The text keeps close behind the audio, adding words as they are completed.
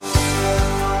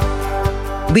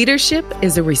Leadership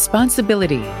is a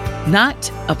responsibility,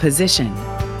 not a position.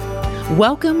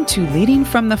 Welcome to Leading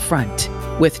from the Front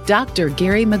with Dr.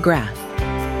 Gary McGrath,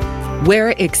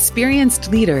 where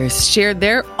experienced leaders share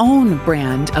their own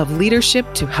brand of leadership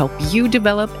to help you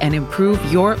develop and improve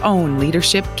your own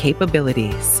leadership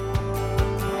capabilities.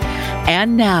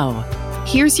 And now,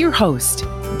 here's your host,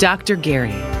 Dr.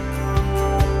 Gary.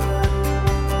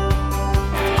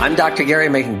 I'm Dr. Gary,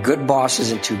 making good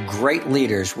bosses into great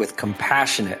leaders with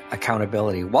compassionate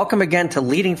accountability. Welcome again to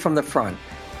Leading from the Front,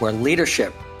 where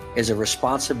leadership is a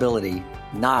responsibility,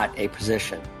 not a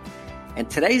position. And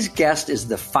today's guest is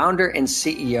the founder and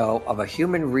CEO of a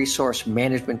human resource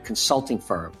management consulting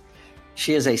firm.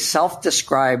 She is a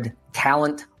self-described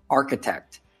talent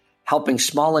architect, helping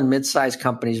small and mid-sized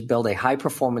companies build a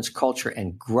high-performance culture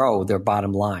and grow their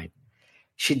bottom line.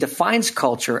 She defines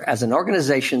culture as an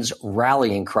organization's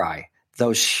rallying cry,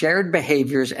 those shared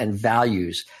behaviors and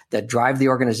values that drive the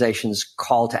organization's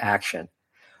call to action.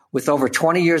 With over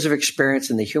 20 years of experience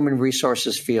in the human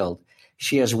resources field,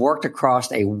 she has worked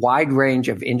across a wide range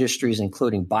of industries,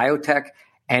 including biotech,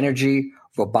 energy,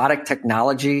 robotic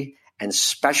technology, and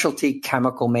specialty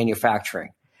chemical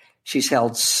manufacturing. She's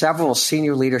held several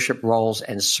senior leadership roles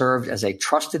and served as a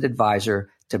trusted advisor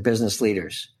to business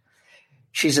leaders.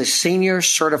 She's a senior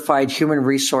certified human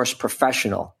resource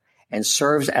professional and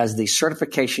serves as the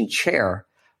certification chair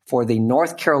for the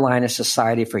North Carolina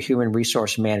Society for Human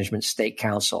Resource Management State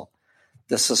Council.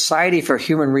 The Society for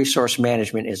Human Resource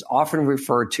Management is often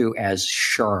referred to as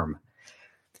SHRM.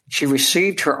 She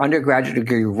received her undergraduate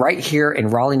degree right here in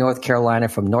Raleigh, North Carolina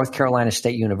from North Carolina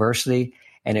State University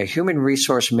and a human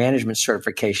resource management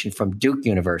certification from Duke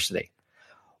University.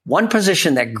 One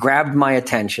position that grabbed my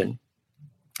attention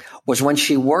was when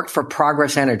she worked for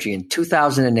Progress Energy in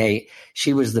 2008.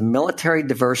 She was the military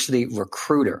diversity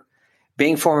recruiter.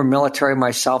 Being former military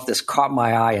myself, this caught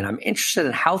my eye, and I'm interested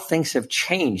in how things have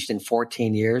changed in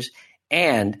 14 years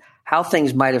and how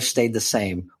things might have stayed the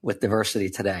same with diversity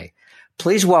today.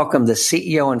 Please welcome the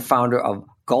CEO and founder of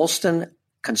Gohlston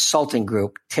Consulting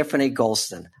Group, Tiffany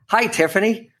Gohlston. Hi,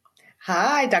 Tiffany.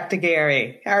 Hi, Dr.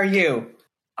 Gary. How are you?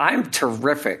 I'm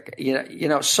terrific.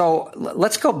 So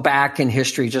let's go back in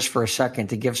history just for a second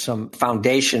to give some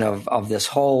foundation of this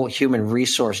whole human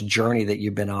resource journey that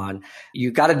you've been on. You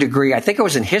got a degree, I think it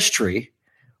was in history,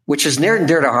 which is near and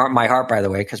dear to my heart, by the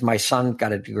way, because my son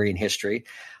got a degree in history,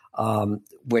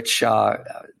 which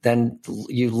then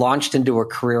you launched into a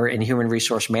career in human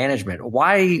resource management.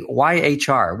 Why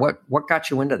HR? What got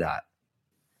you into that?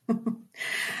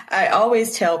 I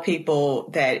always tell people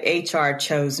that HR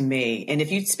chose me. And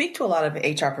if you speak to a lot of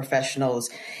HR professionals,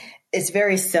 it's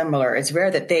very similar. It's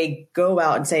rare that they go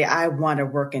out and say, I want to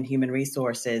work in human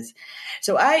resources.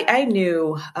 So I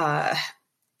knew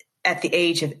at the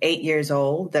age of 8 years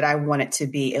old that I wanted to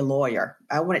be a lawyer.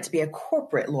 I wanted to be a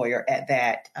corporate lawyer at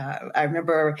that. I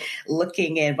remember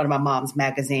looking in one of my mom's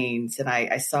magazines and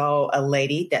I saw a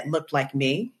lady that looked like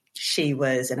me. She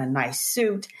was in a nice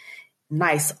suit,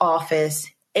 nice office,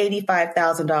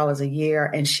 $85,000 a year,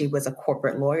 and she was a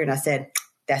corporate lawyer. And I said,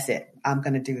 that's it. I'm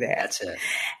going to do that. That's it.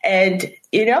 And,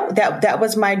 that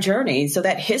was my journey. So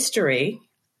that history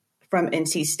from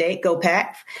NC State, Go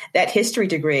Pack, that history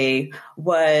degree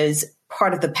was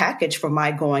part of the package for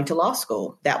my going to law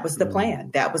school. That was the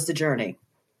plan. That was the journey.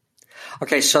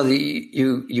 Okay, so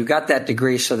you got that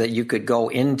degree so that you could go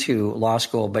into law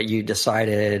school, but you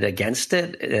decided against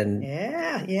it, and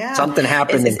something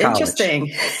happened in college.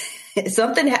 Interesting.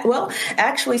 Something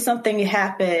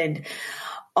happened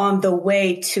on the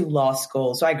way to law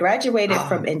school. So I graduated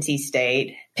from NC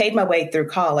State, paid my way through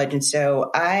college, and so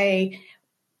I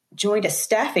joined a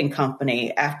staffing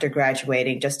company after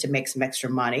graduating just to make some extra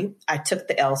money. I took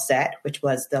the LSAT, which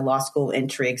was the law school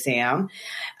entry exam,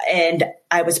 and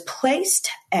I was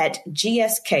placed at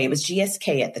GSK. It was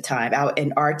GSK at the time, out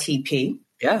in RTP.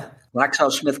 Yeah,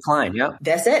 GlaxoSmithKline, yeah.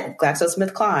 That's it,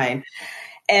 GlaxoSmithKline.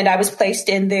 And I was placed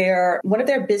in one of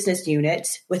their business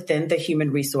units within the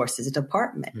human resources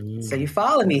department. So you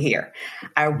follow me here.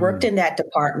 I worked in that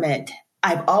department.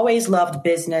 I've always loved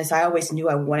business. I always knew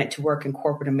I wanted to work in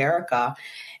corporate America.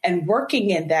 And working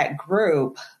in that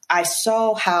group, I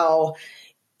saw how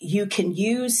you can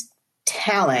use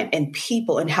talent and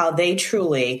people and how they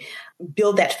truly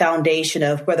build that foundation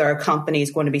of whether a company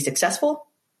is going to be successful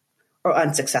or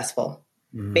unsuccessful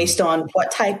based on what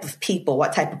type of people,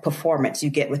 what type of performance you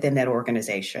get within that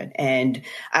organization. And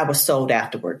I was sold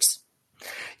afterwards.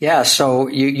 Yeah. So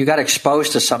you got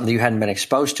exposed to something that you hadn't been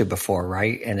exposed to before,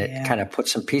 right? And it kind of put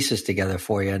some pieces together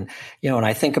for you. And, when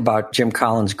I think about Jim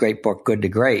Collins' great book, Good to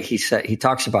Great, he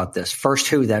talks about this: first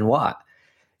who, then what?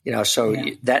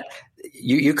 That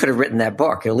you could have written that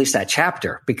book, at least that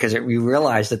chapter, because you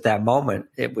realized at that moment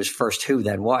it was first who,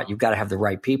 then what. You've got to have the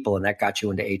right people, and that got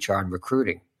you into HR and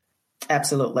recruiting.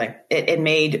 Absolutely. It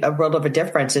made a world of a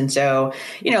difference. And so,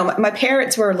 my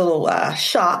parents were a little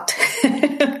shocked,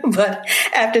 but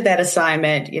after that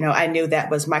assignment, I knew that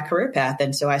was my career path.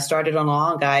 And so I started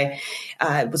along. I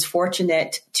was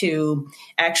fortunate to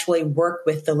actually work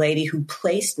with the lady who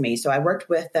placed me. So I worked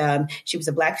with, she was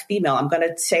a Black female. I'm going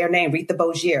to say her name, Rita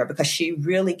Bogier, because she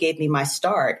really gave me my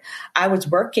start. I was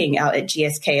working out at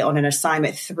GSK on an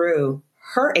assignment through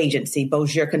her agency,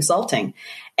 Bogier Consulting.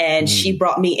 And she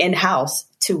brought me in-house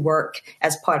to work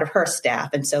as part of her staff.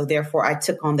 And so therefore I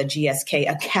took on the GSK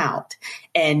account,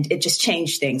 and it just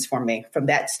changed things for me from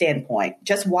that standpoint.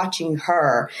 Just watching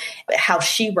her, how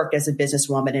she worked as a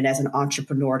businesswoman and as an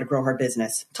entrepreneur to grow her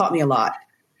business taught me a lot.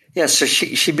 Yeah. So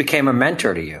she became a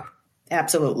mentor to you.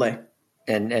 Absolutely.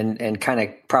 And kind of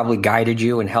probably guided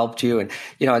you and helped you. And,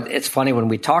 it's funny, when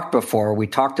we talked before, we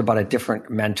talked about a different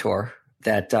mentor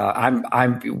that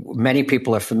many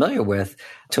people are familiar with,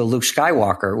 to Luke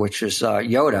Skywalker, which is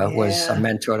Yoda was a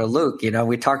mentor to Luke.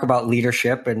 We talk about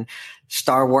leadership and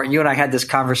Star Wars. You and I had this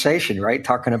conversation, right?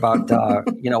 Talking about,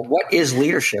 what is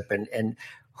leadership and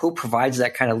who provides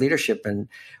that kind of leadership. And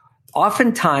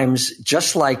oftentimes,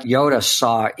 just like Yoda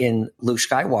saw in Luke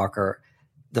Skywalker,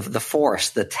 the force,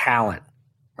 the talent,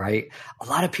 right? A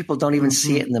lot of people don't even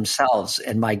see it in themselves.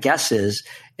 And my guess is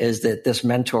that this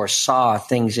mentor saw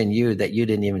things in you that you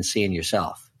didn't even see in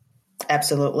yourself.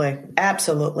 Absolutely.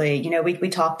 Absolutely. We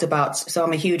talked about, so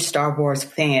I'm a huge Star Wars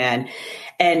fan,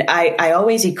 and I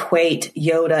always equate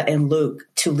Yoda and Luke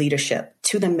to leadership,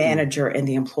 to the manager and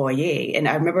the employee. And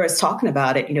I remember us talking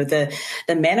about it,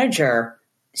 the manager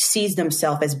sees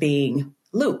themselves as being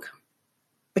Luke.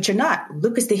 But you're not.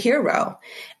 Luke is the hero.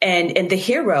 And the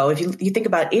hero, if you think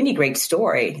about any great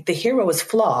story, the hero is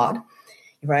flawed,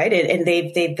 right? And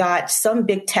they've got some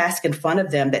big task in front of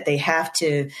them that they have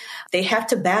to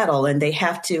battle, and they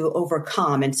have to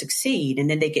overcome and succeed. And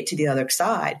then they get to the other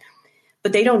side.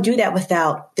 But they don't do that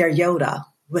without their Yoda,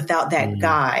 without that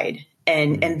guide.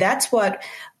 And that's what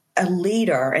a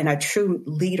leader and a true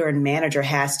leader and manager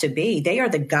has to be. They are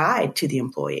the guide to the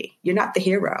employee. You're not the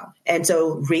hero. And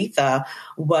so Rita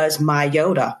was my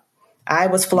Yoda. I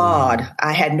was flawed.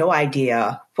 I had no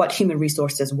idea what human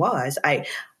resources was.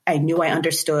 I knew I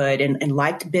understood and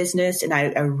liked business, and I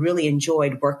really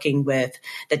enjoyed working with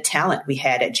the talent we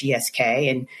had at GSK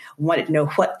and wanted to know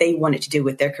what they wanted to do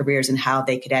with their careers and how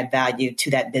they could add value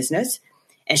to that business.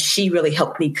 And she really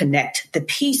helped me connect the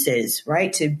pieces,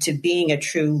 right, to being a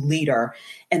true leader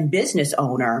and business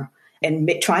owner,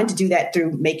 and trying to do that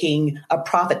through making a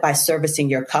profit by servicing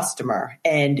your customer.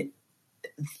 And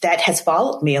that has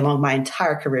followed me along my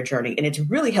entire career journey. And it's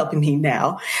really helping me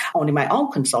now owning my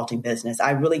own consulting business.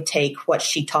 I really take what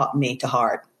she taught me to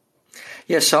heart.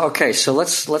 Yeah. So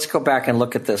let's go back and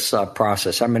look at this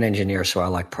process. I'm an engineer, so I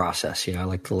like process. I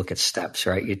like to look at steps,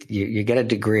 right? You get a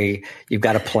degree, you've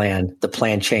got a plan. The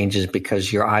plan changes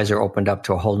because your eyes are opened up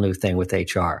to a whole new thing with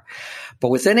HR. But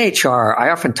within HR, I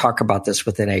often talk about this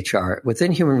within HR.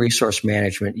 Within human resource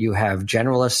management, you have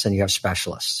generalists and you have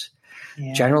specialists.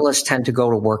 Yeah. Generalists tend to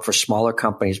go to work for smaller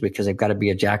companies because they've got to be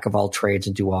a jack of all trades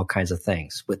and do all kinds of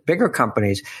things. With bigger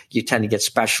companies, you tend to get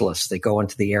specialists. They go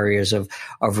into the areas of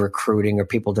recruiting or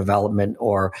people development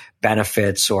or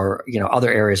benefits or,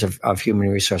 other areas of human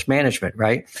resource management,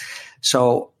 right?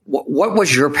 So what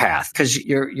was your path? Because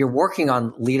you're working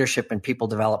on leadership and people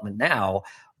development now,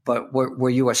 but were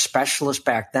you a specialist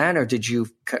back then, or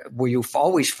were you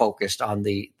always focused on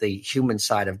the human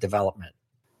side of development?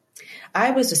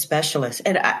 I was a specialist.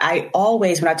 And I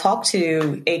always, when I talk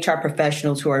to HR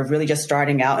professionals who are really just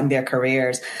starting out in their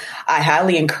careers, I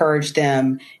highly encourage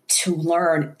them to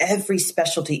learn every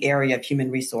specialty area of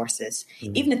human resources,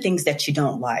 even the things that you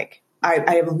don't like.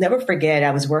 I will never forget,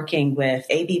 I was working with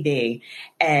ABB,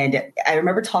 and I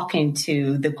remember talking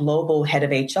to the global head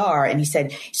of HR, and he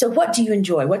said, "So what do you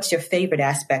enjoy? What's your favorite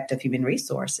aspect of human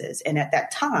resources?" And at that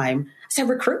time, I said,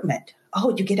 "Recruitment."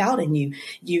 Oh, you get out and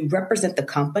you represent the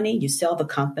company, you sell the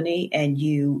company, and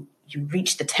you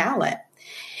reach the talent.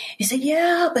 He said,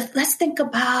 "Yeah, but let's think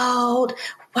about,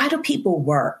 why do people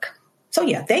work?" So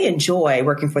yeah, they enjoy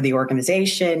working for the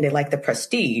organization. They like the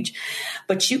prestige,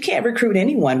 but you can't recruit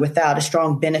anyone without a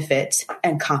strong benefits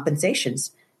and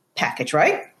compensations package,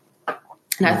 right?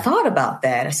 And I thought about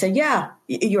that. I said, yeah,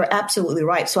 you're absolutely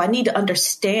right. So I need to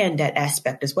understand that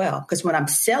aspect as well, because when I'm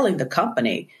selling the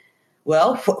company,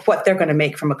 well, what they're going to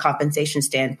make from a compensation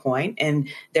standpoint and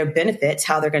their benefits,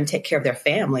 how they're going to take care of their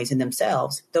families and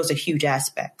themselves, those are huge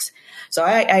aspects. So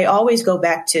I always go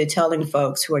back to telling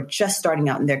folks who are just starting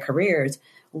out in their careers,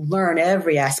 learn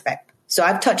every aspect. So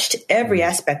I've touched every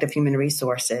aspect of human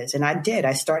resources. And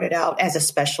I started out as a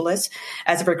specialist,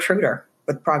 as a recruiter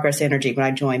with Progress Energy when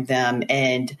I joined them.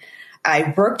 And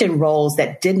I worked in roles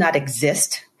that did not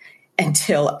exist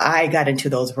until I got into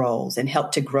those roles and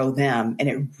helped to grow them. And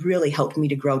it really helped me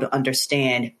to grow to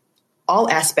understand all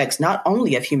aspects, not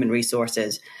only of human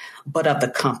resources, but of the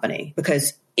company.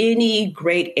 Because any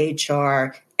great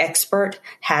HR expert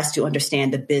has to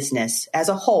understand the business as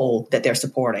a whole that they're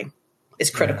supporting. It's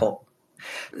critical.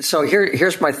 So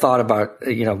here's my thought about,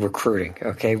 recruiting.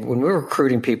 Okay. When we're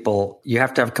recruiting people, you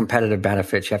have to have competitive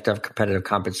benefits. You have to have competitive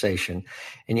compensation,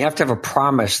 and you have to have a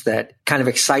promise that kind of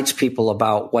excites people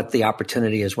about what the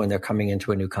opportunity is when they're coming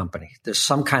into a new company. There's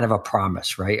some kind of a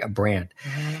promise, right? A brand.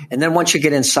 Mm-hmm. And then once you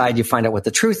get inside, you find out what the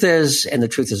truth is, and the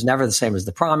truth is never the same as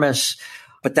the promise,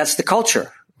 but that's the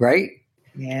culture, right?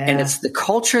 Yeah. And it's the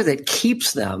culture that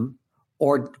keeps them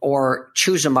or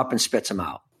chews them up and spits them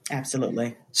out.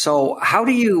 Absolutely. So how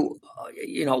do you,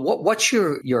 what's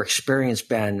your experience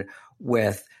been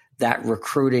with that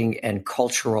recruiting and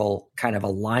cultural kind of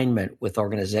alignment with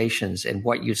organizations, and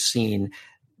what you've seen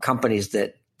companies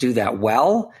that do that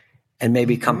well, and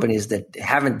maybe companies that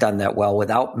haven't done that well,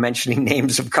 without mentioning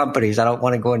names of companies? I don't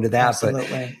want to go into that, Absolutely.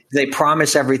 But they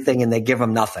promise everything and they give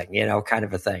them nothing, kind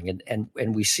of a thing.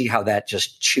 And we see how that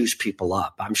just chews people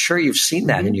up. I'm sure you've seen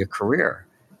that in your career.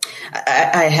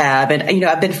 I have. And,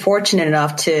 I've been fortunate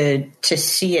enough to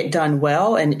see it done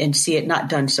well and see it not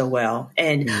done so well.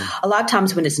 And a lot of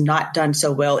times when it's not done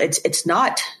so well, it's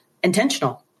not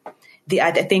intentional.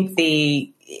 I think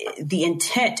the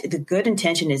intent, the good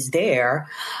intention is there.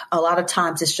 A lot of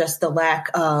times it's just the lack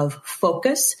of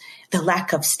focus, the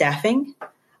lack of staffing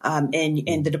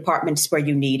in the departments where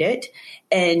you need it,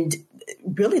 and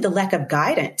really the lack of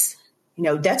guidance.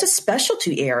 That's a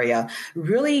specialty area,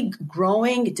 really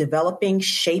growing, developing,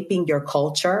 shaping your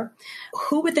culture.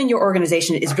 Who within your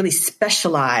organization is really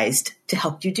specialized to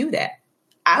help you do that?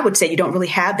 I would say you don't really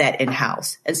have that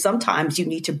in-house. And sometimes you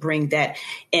need to bring that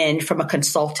in from a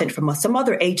consultant, from some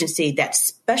other agency that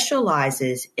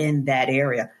specializes in that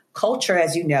area. Culture,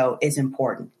 as you know, is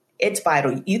important. It's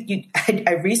vital.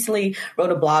 I recently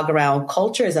wrote a blog around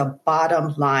culture is a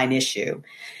bottom line issue.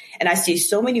 And I see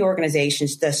so many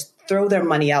organizations just throw their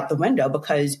money out the window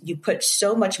because you put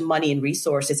so much money and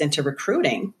resources into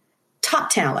recruiting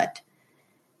top talent.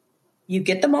 You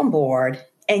get them on board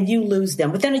and you lose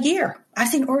them within a year. I've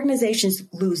seen organizations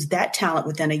lose that talent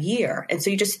within a year. And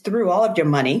so you just threw all of your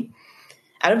money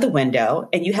out of the window,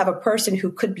 and you have a person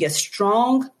who could be a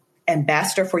strong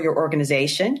ambassador for your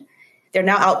organization. They're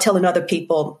now out telling other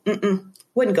people,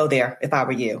 wouldn't go there if I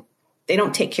were you. They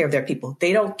don't take care of their people.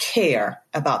 They don't care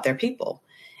about their people.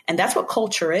 And that's what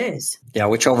culture is. Yeah,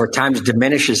 which over time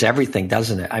diminishes everything,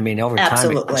 doesn't it? I mean, over time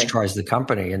Absolutely. It destroys the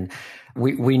company. And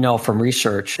we know from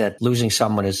research that losing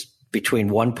someone is between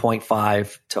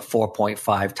 1.5 to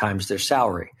 4.5 times their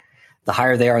salary. The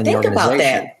higher they are in the organization. Think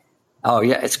about that. Oh,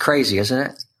 yeah. It's crazy, isn't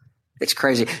it? It's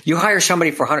crazy. You hire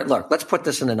somebody for look, let's put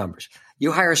this in the numbers.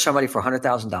 You hire somebody for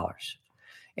 $100,000,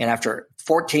 and after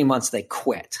 14 months, they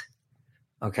quit.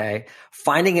 Okay.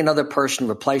 Finding another person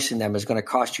replacing them is going to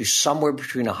cost you somewhere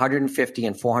between $150,000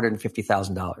 and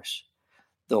 $450,000,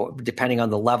 though, depending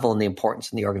on the level and the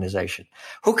importance in the organization.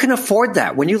 Who can afford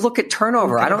that? When you look at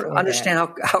turnover, I don't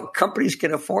understand how companies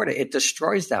can afford it. It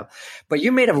destroys them. But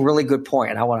you made a really good point,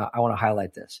 and I want to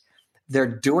highlight this. They're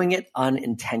doing it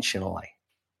unintentionally.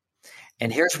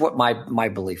 And here's what my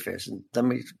belief is. And let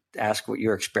me ask what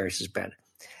your experience has been.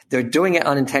 They're doing it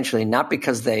unintentionally, not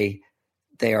because they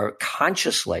are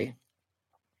consciously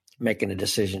making a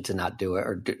decision to not do it,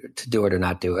 or to do it or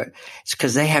not do it. It's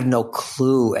because they have no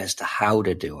clue as to how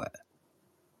to do it.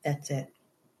 That's it.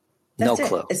 No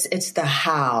clue. It's the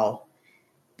how.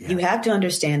 Yeah. You have to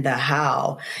understand the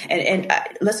how. And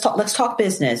let's talk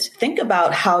business. Think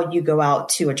about how you go out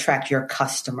to attract your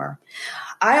customer.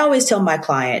 I always tell my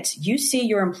clients, you see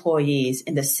your employees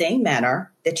in the same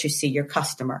manner that you see your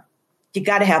customer. You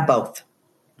got to have both.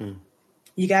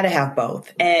 You got to have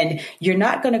both. And you're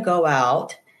not going to go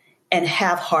out and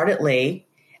half-heartedly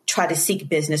try to seek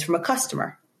business from a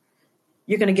customer.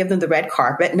 You're going to give them the red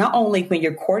carpet, not only when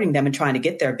you're courting them and trying to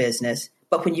get their business,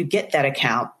 but when you get that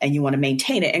account and you want to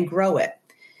maintain it and grow it.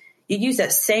 You use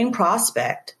that same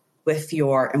prospect with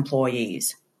your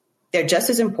employees. They're just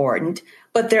as important,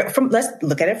 but let's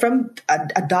look at it from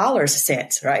a dollar's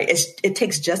sense, right? It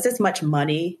takes just as much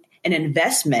money and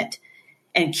investment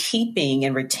and keeping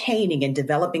and retaining and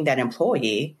developing that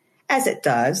employee as it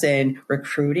does in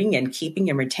recruiting and keeping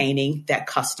and retaining that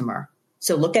customer.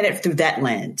 So look at it through that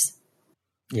lens.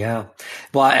 Yeah.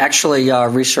 Well, actually,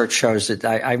 research shows that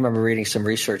I remember reading some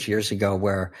research years ago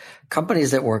where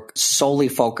companies that were solely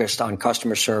focused on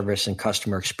customer service and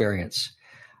customer experience,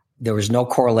 there was no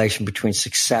correlation between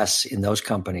success in those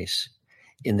companies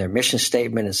in their mission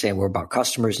statement and saying we're about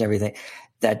customers and everything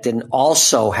that didn't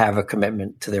also have a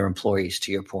commitment to their employees,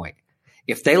 to your point.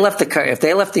 If they left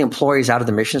the employees out of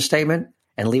the mission statement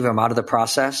and leave them out of the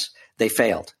process, they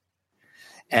failed.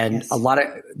 And yes. A lot of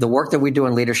the work that we do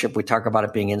in leadership, we talk about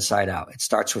it being inside out. It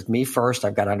starts with me first.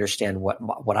 I've got to understand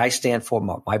what I stand for,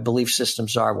 what my belief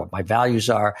systems are, what my values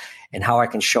are, and how I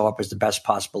can show up as the best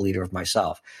possible leader of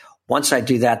myself. Once I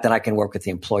do that, then I can work with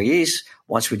the employees.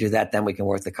 Once we do that, then we can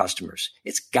work with the customers.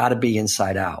 It's got to be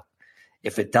inside out.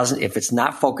 If it's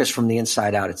not focused from the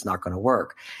inside out, it's not going to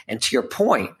work. And to your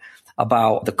point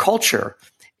about the culture,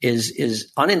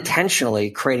 is unintentionally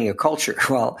creating a culture.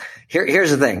 Well, here's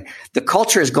the thing. The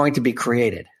culture is going to be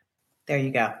created. There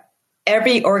you go.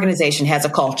 Every organization has a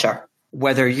culture.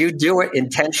 Whether you do it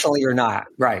intentionally or not.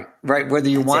 Right. Whether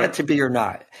you want it to be or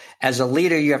not. As a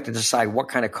leader, you have to decide what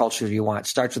kind of culture you want. It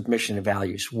starts with mission and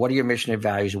values. What are your mission and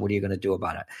values, and what are you going to do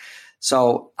about it?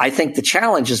 So I think the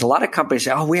challenge is a lot of companies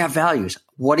say, oh, we have values.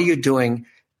 What are you doing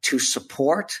to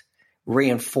support,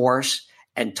 reinforce,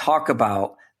 and talk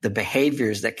about the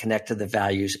behaviors that connect to the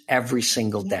values every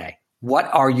single day? What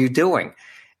are you doing?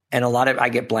 And I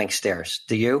get blank stares.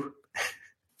 Do you?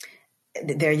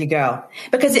 There you go.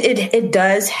 Because it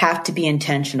does have to be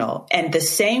intentional. And the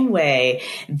same way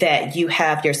that you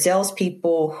have your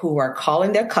salespeople who are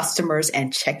calling their customers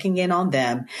and checking in on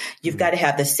them, you've got to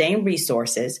have the same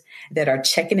resources that are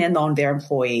checking in on their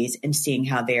employees and seeing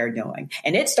how they are doing.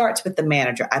 And it starts with the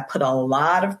manager. I put a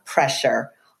lot of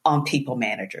pressure on people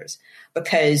managers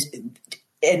because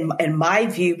in my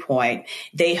viewpoint,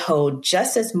 they hold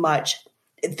just as much,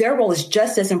 their role is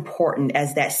just as important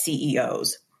as that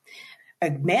CEO's.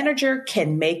 A manager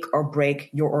can make or break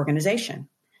your organization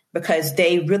because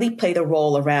they really play the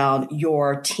role around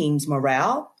your team's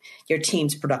morale, your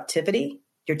team's productivity,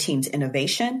 your team's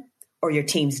innovation, or your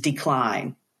team's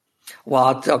decline.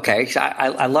 Well, okay.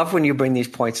 I love when you bring these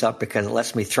points up because it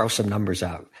lets me throw some numbers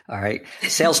out. All right.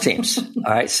 Sales teams. All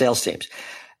right. Sales teams.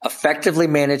 Effectively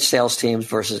managed sales teams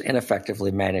versus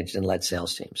ineffectively managed and led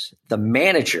sales teams. The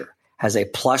manager has a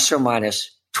plus or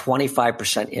minus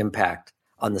 25% impact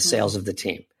on the sales of the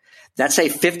team. That's a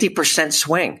 50%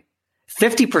 swing.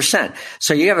 50%.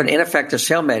 So you have an ineffective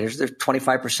sales manager, they're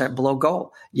 25% below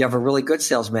goal. You have a really good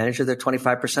sales manager, they're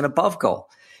 25% above goal.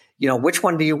 You know, which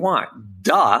one do you want?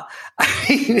 Duh. I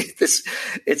mean, it's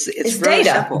really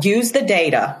data. Simple. Use the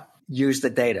data. Use the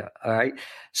data. All right.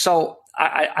 So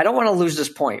I don't want to lose this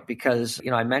point because,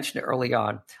 you know, I mentioned it early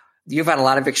on. You've had a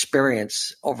lot of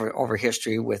experience over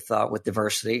history with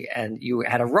diversity, and you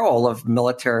had a role of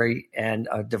military and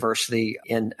diversity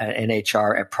in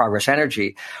HR at Progress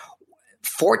Energy.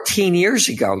 14 years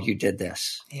ago, you did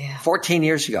this. Yeah. 14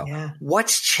 years ago. Yeah.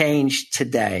 What's changed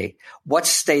today? What's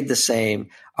stayed the same?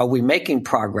 Are we making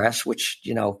progress? Which,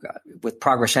 you know, with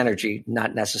Progress Energy,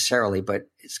 not necessarily, but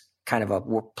it's kind of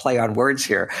a play on words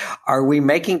here. Are we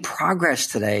making progress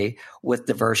today with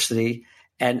diversity?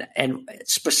 And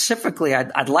specifically,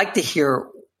 I'd like to hear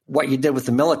what you did with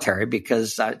the military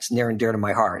because it's near and dear to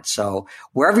my heart. So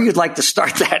wherever you'd like to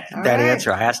start that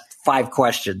answer, I asked 5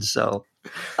 questions. So,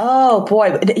 oh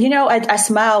boy, you know, I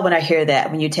smile when I hear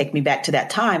that when you take me back to that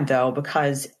time, though,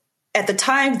 because at the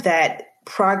time that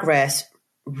Progress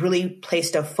really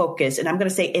placed a focus, and I'm going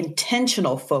to say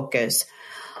intentional focus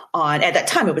on, at that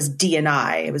time it was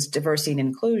D&I, it was diversity and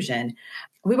inclusion.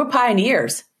 We were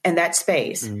pioneers in that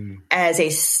space as a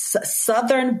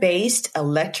Southern-based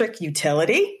electric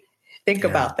utility. Think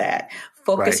about that.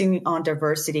 Focusing on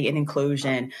diversity and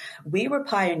inclusion. We were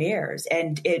pioneers,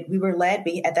 and we were led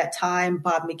by, at that time,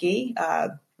 Bob McGee,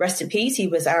 rest in peace. He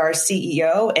was our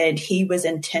CEO, and he was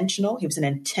intentional. He was an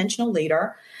intentional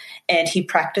leader, and he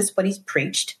practiced what he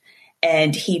preached.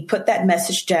 And he put that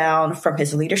message down from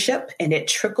his leadership, and it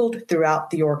trickled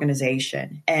throughout the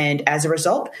organization. And as a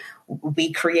result,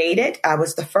 we created, I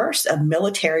was the first, a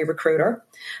military recruiter,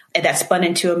 and that spun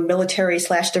into a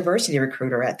military/diversity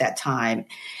recruiter at that time.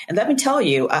 And let me tell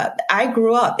you, I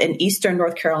grew up in Eastern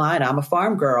North Carolina. I'm a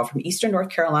farm girl from Eastern North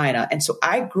Carolina. And so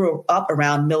I grew up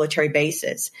around military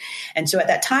bases. And so at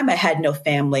that time, I had no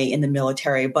family in the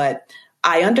military, but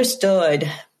I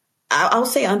understood a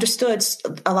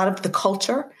lot of the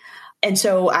culture. And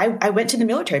so I went to the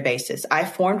military bases. I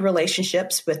formed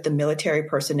relationships with the military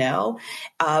personnel,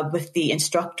 with the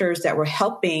instructors that were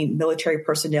helping military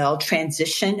personnel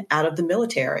transition out of the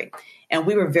military. And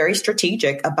we were very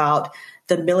strategic about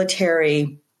the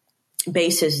military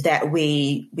bases that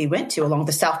we went to along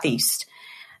the Southeast.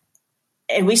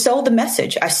 And we sold the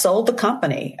message. I sold the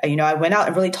company. I went out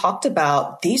and really talked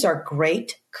about these are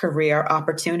great career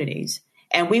opportunities.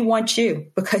 And we want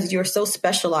you because you're so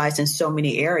specialized in so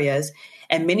many areas.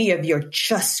 And many of you are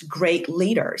just great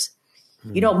leaders.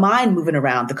 You don't mind moving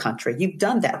around the country. You've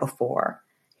done that before.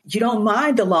 You don't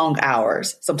mind the long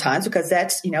hours sometimes because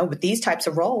that's, with these types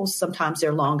of roles, sometimes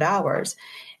they're long hours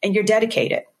and you're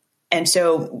dedicated. And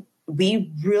so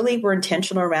we really were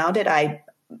intentional around it. I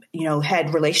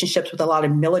had relationships with a lot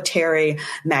of military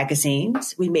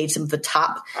magazines. We made some of the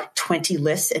top 20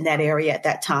 lists in that area at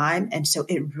that time. And so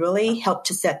it really helped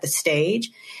to set the stage.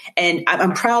 And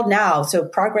I'm proud now. So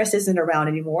Progress isn't around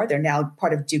anymore. They're now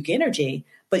part of Duke Energy.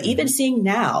 But even seeing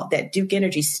now that Duke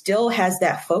Energy still has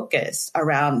that focus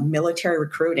around military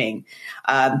recruiting,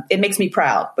 it makes me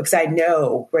proud because I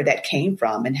know where that came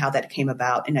from and how that came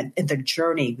about and the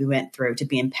journey we went through to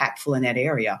be impactful in that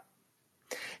area.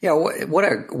 Yeah,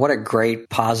 what a great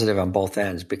positive on both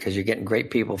ends because you're getting great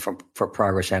people for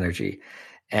Progress Energy.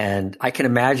 And I can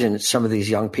imagine some of these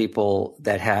young people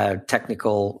that have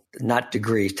technical, not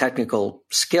degrees, technical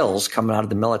skills coming out of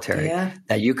the military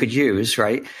that you could use,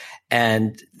 right?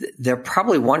 And they're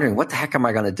probably wondering, what the heck am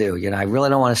I going to do? I really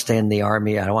don't want to stay in the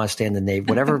Army. I don't want to stay in the Navy,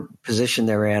 whatever position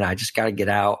they're in. I just got to get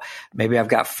out. Maybe I've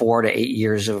got 4 to 8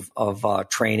 years of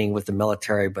training with the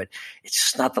military, but it's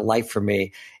just not the life for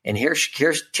me. And here's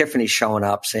Tiffany showing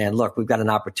up saying, look, we've got an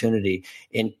opportunity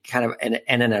in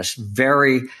in a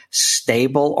very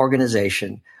stable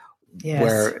organization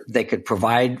where they could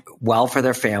provide well for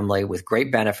their family with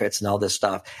great benefits and all this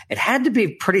stuff. It had to be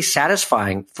pretty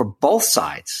satisfying for both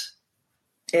sides.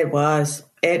 It was.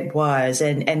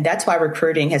 And that's why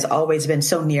recruiting has always been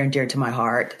so near and dear to my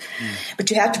heart. But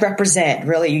you have to represent,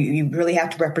 really, you really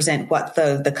have to represent what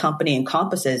the company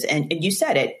encompasses. And you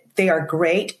said it. They are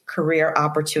great career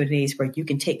opportunities where you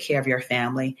can take care of your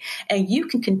family and you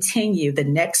can continue the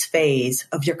next phase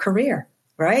of your career.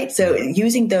 Right. So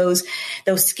using those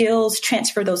skills,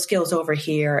 transfer those skills over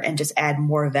here and just add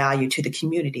more value to the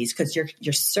communities because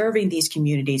you're serving these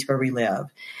communities where we live.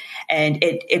 And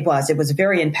it was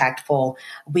very impactful.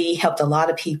 We helped a lot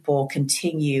of people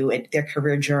continue their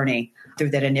career journey through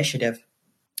that initiative.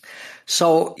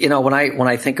 So, when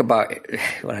I think about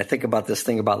this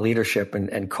thing about leadership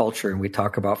and culture, and we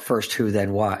talk about first who,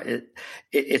 then what,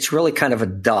 it's really kind of a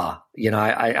duh.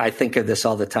 I think of this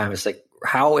all the time. It's like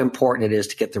how important it is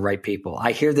to get the right people.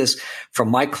 I hear this from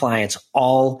my clients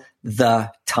all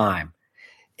the time.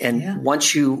 And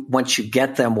once you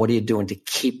get them, what are you doing to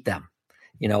keep them?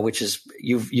 Which is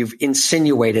you've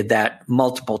insinuated that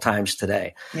multiple times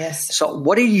today. Yes. So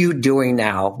what are you doing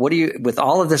now? With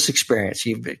all of this experience,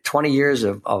 you've 20 years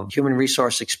of human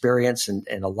resource experience and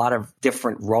a lot of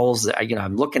different roles that,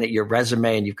 I'm looking at your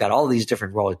resume and you've got all these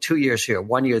different roles, 2 years here,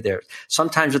 1 year there,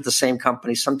 sometimes with the same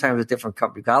company, sometimes with different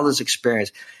companies, you've got all this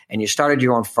experience and you started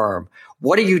your own firm.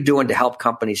 What are you doing to help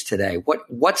companies today?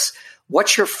 What's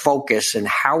your focus and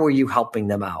how are you helping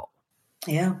them out?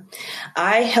 Yeah,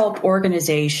 I help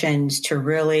organizations to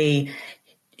really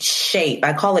shape,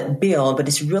 I call it build, but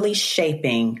it's really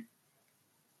shaping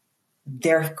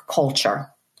their culture.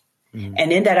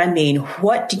 And in that, I mean,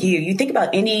 what do you think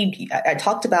about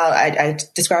I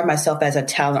describe myself as a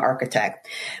talent architect.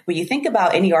 When you think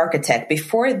about any architect,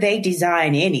 before they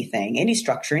design anything, any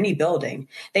structure, any building,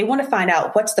 they want to find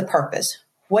out what's the purpose,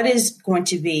 what is going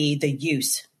to be the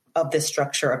use of this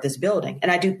structure of this building.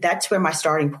 And that's where my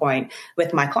starting point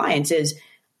with my clients is,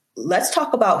 let's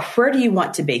talk about where do you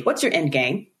want to be? What's your end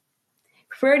game?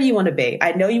 Where do you want to be?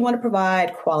 I know you want to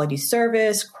provide quality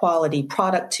service, quality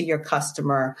product to your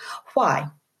customer. Why?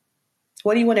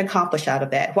 What do you want to accomplish out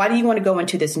of that? Why do you want to go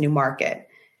into this new market?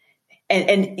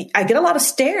 And I get a lot of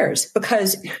stares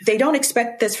because they don't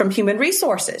expect this from human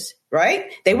resources,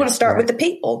 right? They want to start with the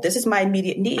people. This is my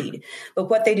immediate need. But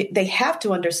what they have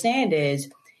to understand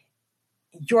is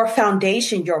your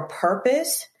foundation, your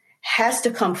purpose has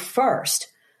to come first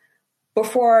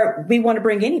before we want to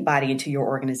bring anybody into your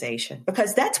organization,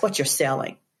 because that's what you're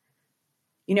selling.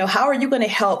 How are you going to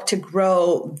help to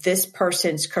grow this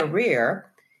person's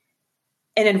career?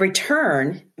 And in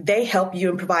return, they help you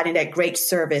in providing that great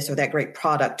service or that great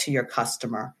product to your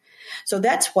customer. So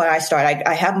that's why I start.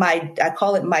 I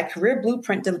call it my career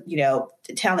blueprint,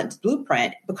 talent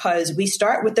blueprint, because we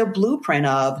start with the blueprint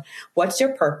of what's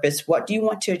your purpose? What do you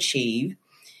want to achieve?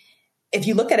 If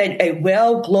you look at a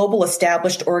global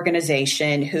established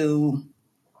organization who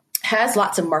has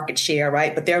lots of market share,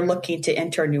 right, but they're looking to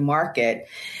enter a new market,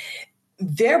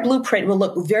 their blueprint will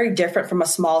look very different from a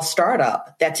small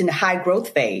startup that's in a high growth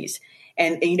phase.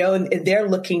 And they're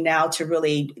looking now to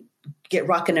really get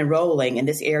rocking and rolling in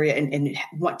this area and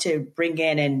want to bring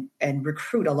in and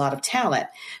recruit a lot of talent.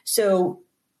 So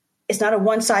it's not a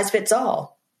one size fits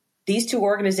all. These two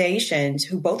organizations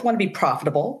who both want to be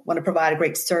profitable, want to provide a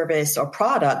great service or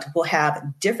product, will have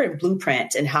different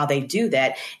blueprints in how they do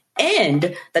that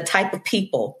and the type of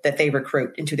people that they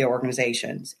recruit into their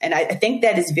organizations. And I think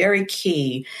that is very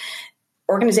key.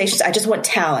 Organizations, I just want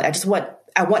talent.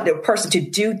 I want the person to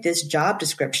do this job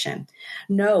description.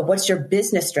 No, what's your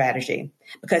business strategy?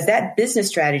 Because that business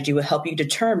strategy will help you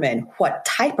determine what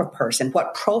type of person,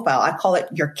 what profile. I call it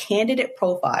your candidate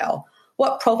profile.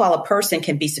 What profile of person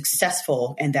can be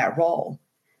successful in that role?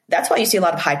 That's why you see a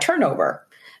lot of high turnover,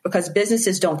 because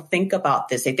businesses don't think about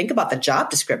this. They think about the job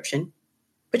description,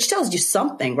 which tells you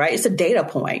something, right? It's a data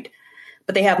point,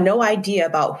 but they have no idea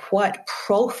about what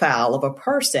profile of a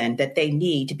person that they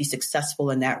need to be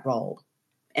successful in that role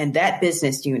and that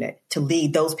business unit to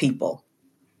lead those people.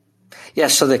 Yeah.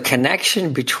 So the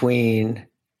connection between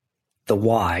the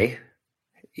why,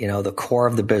 the core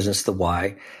of the business, the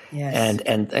why, yes,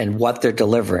 and what they're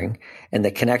delivering, and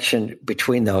the connection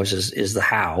between those is the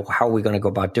how. How are we going to go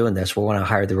about doing this? We want to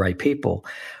hire the right people.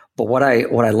 But what I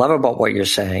love about what you're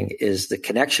saying is the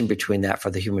connection between that for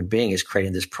the human being is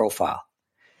creating this profile.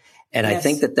 And yes, I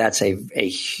think that that's a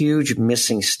huge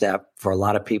missing step for a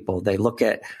lot of people. They look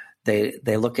at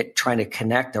trying to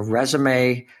connect a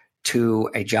resume to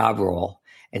a job role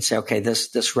and say, okay,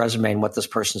 this resume and what this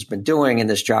person's been doing in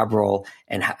this job role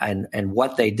and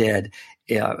what they did,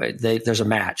 there's a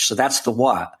match. So that's the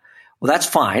what. Well, that's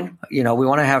fine. We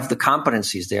want to have the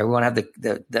competencies there. We want to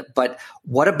have the but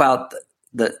what about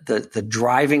the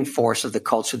driving force of the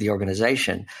culture of the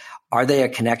organization? Are they a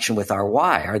connection with our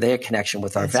why? Are they a connection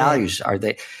with our values? Are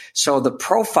they? So the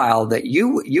profile that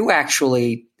you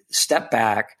actually step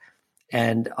back,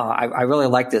 and I really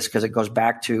like this because it goes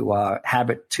back to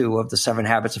habit 2 of the 7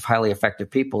 habits of highly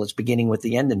effective people. It's beginning with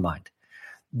the end in mind.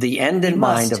 The end in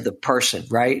mind of the person,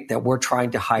 right, that we're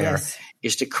trying to hire, yes,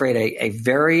 is to create a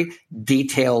very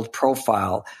detailed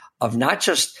profile of not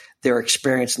just their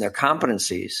experience and their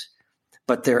competencies,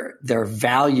 but their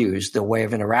values, their way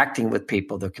of interacting with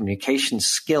people, their communication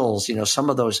skills, some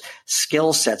of those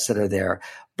skill sets that are there,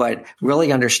 but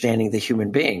really understanding the human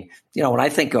being. When I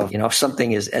think of,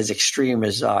 something as extreme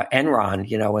as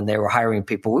Enron, when they were hiring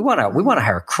people, we want to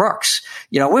hire crooks.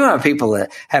 We want people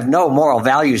that have no moral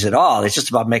values at all. It's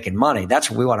just about making money.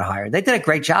 That's what we want to hire. They did a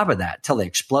great job of that until they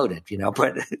exploded,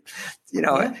 but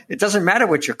yeah, it doesn't matter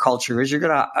what your culture is. You're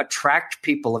going to attract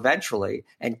people eventually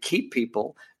and keep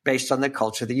people based on the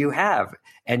culture that you have.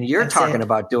 And you're talking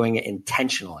about doing it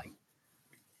intentionally.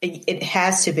 It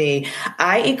has to be.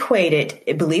 I equate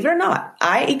it, believe it or not,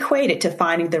 to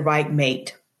finding the right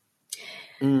mate.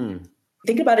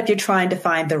 Think about if you're trying to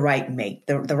find the right mate,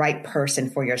 the right person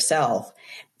for yourself.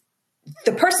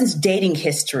 The person's dating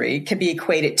history can be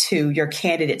equated to your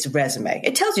candidate's resume.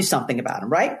 It tells you something about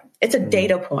them, right? It's a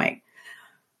data point.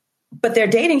 But their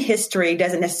dating history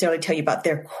doesn't necessarily tell you about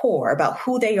their core, about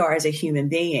who they are as a human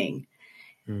being.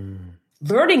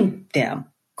 Learning them,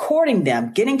 courting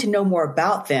them, getting to know more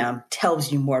about them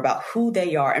tells you more about who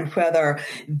they are and whether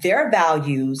their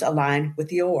values align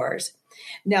with yours.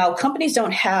 Now, companies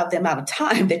don't have the amount of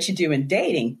time that you do in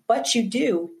dating, but you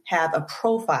do have a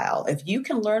profile. If you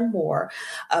can learn more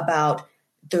about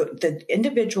the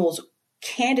individual's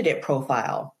candidate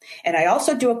profile, and I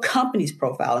also do a company's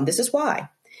profile, and this is why.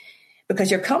 Because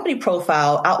your company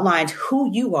profile outlines who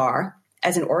you are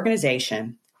as an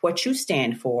organization, what you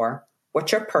stand for,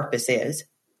 what your purpose is.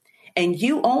 And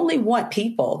you only want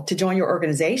people to join your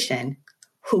organization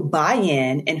who buy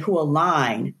in and who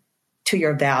align to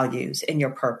your values and your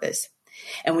purpose.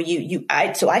 And when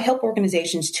so I help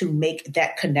organizations to make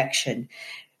that connection,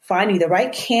 finding the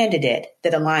right candidate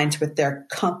that aligns with their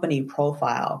company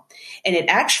profile. And it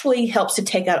actually helps to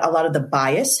take out a lot of the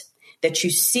bias that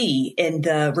you see in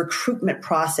the recruitment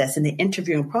process and the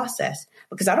interviewing process,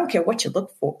 because I don't care what you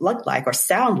look like or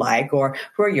sound like or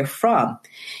where you're from.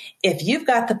 If you've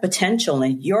got the potential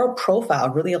and your profile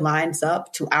really aligns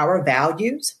up to our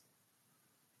values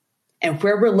and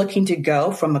where we're looking to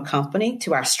go from a company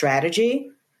to our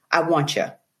strategy, I want you.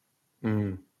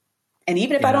 And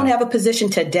even if I don't have a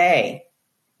position today,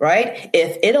 right?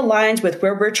 If it aligns with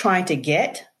where we're trying to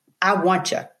get, I want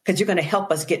you because you're going to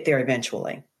help us get there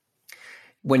eventually.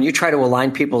 When you try to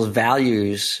align people's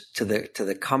values to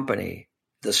the company,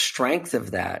 the strength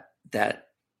of that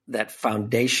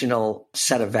foundational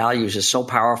set of values is so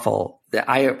powerful that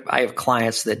I have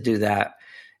clients that do that.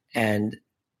 And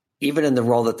even in the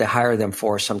role that they hire them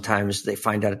for, sometimes they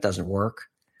find out it doesn't work.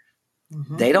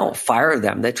 They don't fire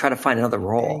them. They try to find another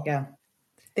role. There you go.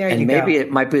 And maybe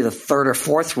it might be the third or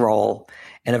fourth role.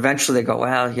 And eventually they go,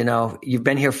 well, you've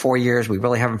been here 4 years. We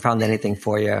really haven't found anything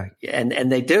for you.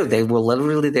 And they do. They will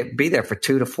literally be there for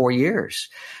 2 to 4 years.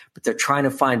 But they're trying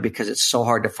to find, because it's so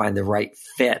hard to find the right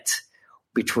fit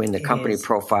between the company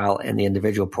profile and the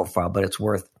individual profile. But it's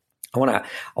worth. I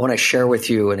want to share with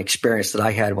you an experience that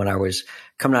I had when I was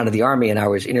coming out of the Army and I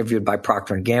was interviewed by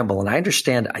Procter & Gamble. And I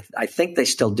understand, I think they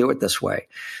still do it this way.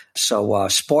 So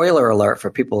spoiler alert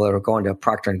for people that are going to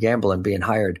Procter & Gamble and being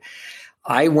hired.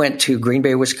 I went to Green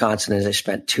Bay, Wisconsin, and I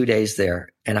spent 2 days there.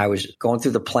 And I was going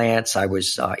through the plants. I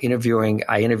was interviewing.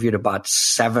 I interviewed about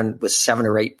 7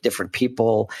 or 8 different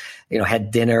people,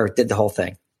 had dinner, did the whole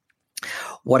thing.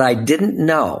 What I didn't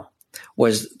know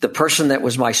was the person that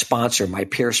was my sponsor, my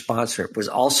peer sponsor, was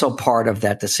also part of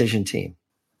that decision team.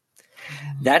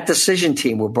 That decision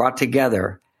team were brought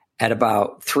together at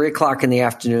about 3:00 in the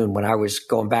afternoon when I was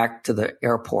going back to the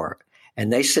airport.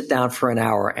 And they sit down for an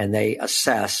hour and they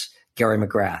assess Gary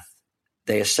McGrath.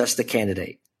 They assess the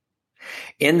candidate.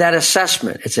 In that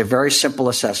assessment, it's a very simple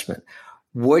assessment.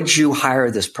 Would you hire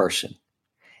this person?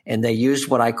 And they used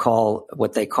what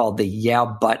they call the yeah,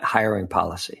 but hiring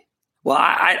policy. Well,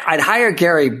 I'd hire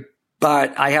Gary,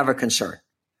 but I have a concern.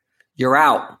 You're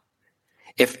out.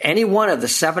 If any one of the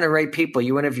 7 or 8 people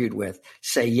you interviewed with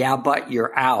say, yeah, but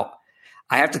you're out,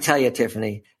 I have to tell you,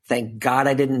 Tiffany, thank God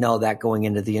I didn't know that going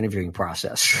into the interviewing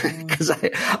process, because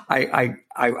I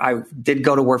did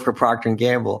go to work for Procter &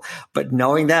 Gamble, but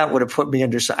knowing that would have put me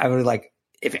under, I would like,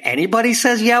 if anybody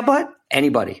says, yeah, but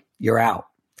anybody, you're out,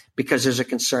 because there's a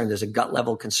concern. There's a gut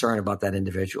level concern about that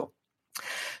individual.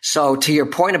 So to your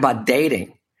point about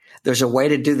dating, there's a way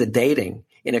to do the dating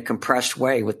in a compressed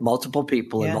way with multiple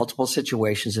people in multiple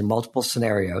situations in multiple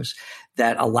scenarios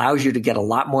that allows you to get a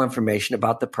lot more information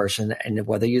about the person and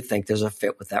whether you think there's a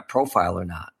fit with that profile or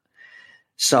not.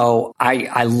 So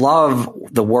I love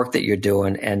the work that you're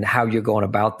doing and how you're going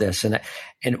about this. And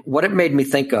what it made me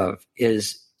think of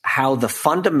is how the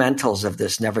fundamentals of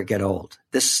this never get old.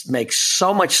 This makes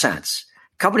so much sense.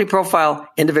 Company profile,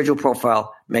 individual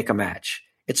profile, make a match.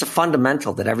 It's a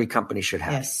fundamental that every company should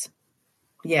have.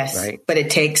 Yes. Right? But it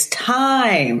takes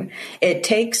time. It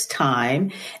takes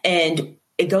time. And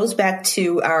it goes back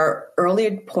to our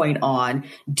earlier point on,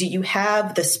 do you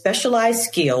have the specialized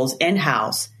skills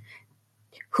in-house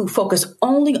who focus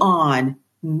only on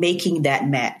making that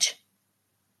match?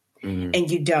 Mm-hmm. And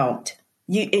you don't.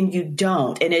 You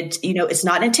don't. And it's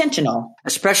not intentional.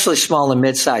 Especially small and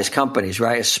mid-sized companies,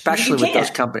 right? Especially with those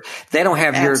companies. They don't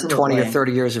have your 20 or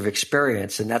 30 years of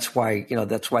experience. And that's why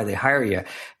they hire you.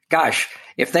 Gosh,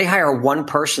 if they hire one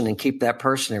person and keep that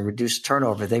person and reduce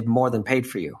turnover, they've more than paid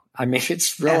for you. I mean,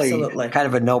 it's really kind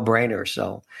of a no-brainer.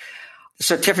 So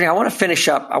Tiffany, I want to finish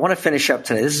up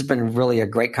today. This has been really a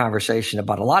great conversation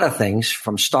about a lot of things,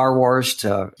 from Star Wars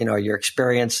to, your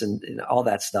experience and all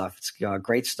that stuff. It's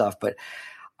great stuff. But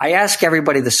I ask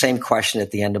everybody the same question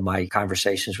at the end of my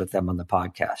conversations with them on the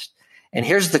podcast. And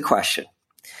here's the question.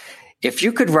 If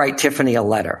you could write Tiffany a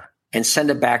letter and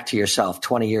send it back to yourself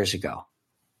 20 years ago,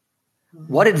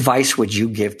 what advice would you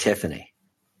give Tiffany?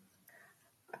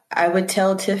 I would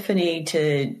tell Tiffany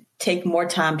to take more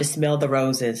time to smell the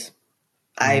roses.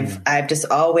 I've just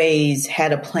always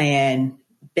had a plan,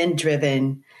 been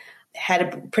driven, had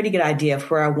a pretty good idea of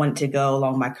where I wanted to go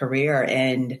along my career,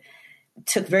 and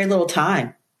took very little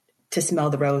time to smell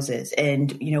the roses.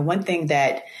 And, one thing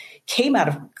that came out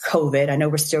of COVID, I know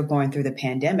we're still going through the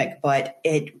pandemic, but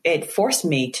it forced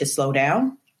me to slow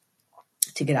down,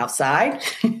 to get outside,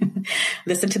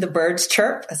 listen to the birds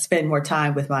chirp, spend more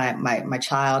time with my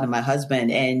child and my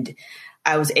husband. And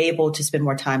I was able to spend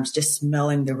more time just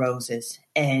smelling the roses.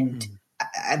 And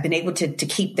I've been able to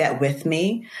keep that with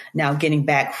me now, getting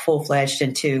back full-fledged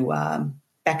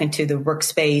back into the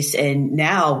workspace, and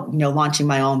now, launching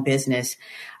my own business.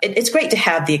 It's great to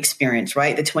have the experience,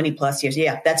 right? The 20 plus years.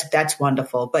 Yeah, that's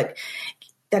wonderful. But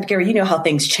Dr. Gary, how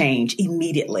things change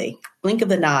immediately. Blink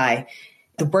of an eye,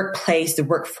 the workplace, the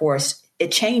workforce,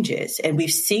 it changes. And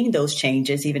we've seen those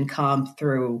changes even come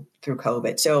through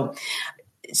COVID. So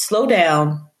slow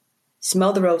down,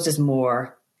 smell the roses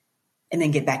more, and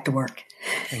then get back to work.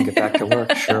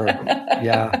 Sure.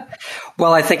 Yeah.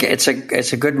 Well, I think it's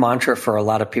a good mantra for a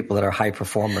lot of people that are high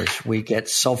performers. We get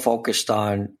so focused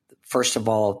on, first of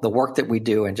all, the work that we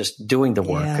do and just doing the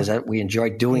work, because we enjoy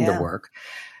doing the work,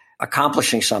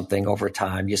 accomplishing something over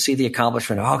time. You see the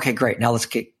accomplishment. Okay, great. Now let's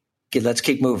keep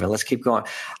moving. Let's keep going.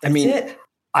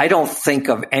 I don't think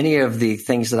of any of the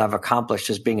things that I've accomplished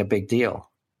as being a big deal.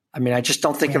 I mean, I just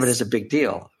don't think of it as a big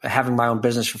deal. Having my own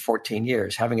business for 14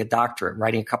 years, having a doctorate,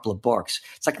 writing a couple of books.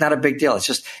 It's like not a big deal. It's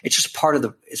just part of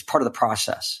the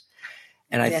process.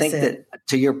 And I think that,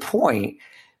 to your point,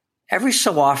 every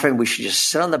so often we should just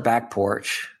sit on the back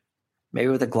porch, maybe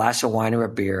with a glass of wine or a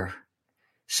beer,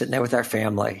 sitting there with our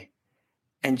family,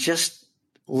 and just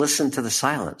listen to the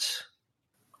silence.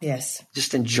 Yes.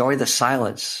 Just enjoy the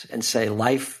silence and say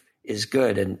life is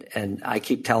good. And I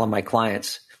keep telling my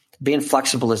clients, being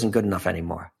flexible isn't good enough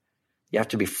anymore. You have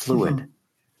to be fluid.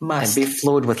 Mm-hmm. Must. And be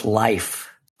fluid with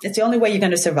life. It's the only way you're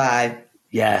going to survive.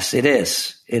 Yes, it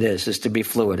is. It is to be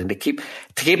fluid and to keep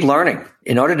learning.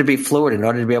 In order to be fluid, in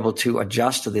order to be able to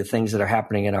adjust to the things that are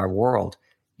happening in our world,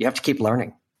 you have to keep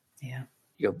learning. Yeah.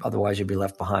 Otherwise you'll be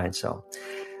left behind. So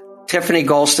Tiffany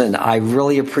Gohlston, I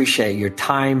really appreciate your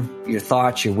time, your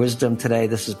thoughts, your wisdom today.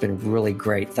 This has been really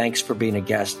great. Thanks for being a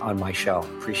guest on my show.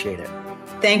 Appreciate it.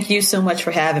 Thank you so much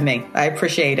for having me. I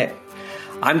appreciate it.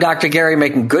 I'm Dr. Gary,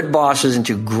 making good bosses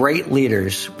into great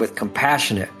leaders with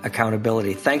compassionate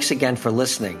accountability. Thanks again for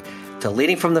listening to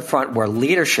Leading from the Front, where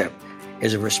leadership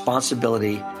is a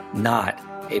responsibility, not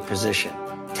a position.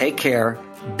 Take care,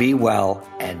 be well,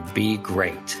 and be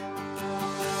great.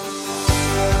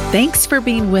 Thanks for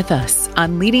being with us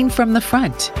on Leading from the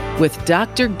Front with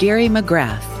Dr. Gary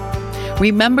McGrath.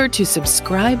 Remember to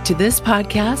subscribe to this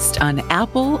podcast on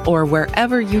Apple or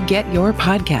wherever you get your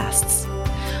podcasts.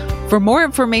 For more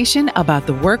information about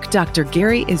the work Dr.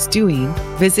 Gary is doing,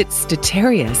 visit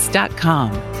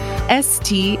statarius.com,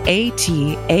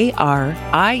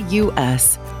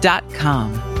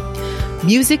 statarius.com.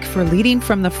 Music for Leading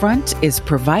from the Front is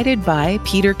provided by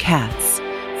Peter Katz.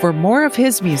 For more of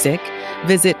his music,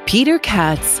 visit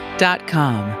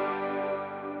peterkatz.com.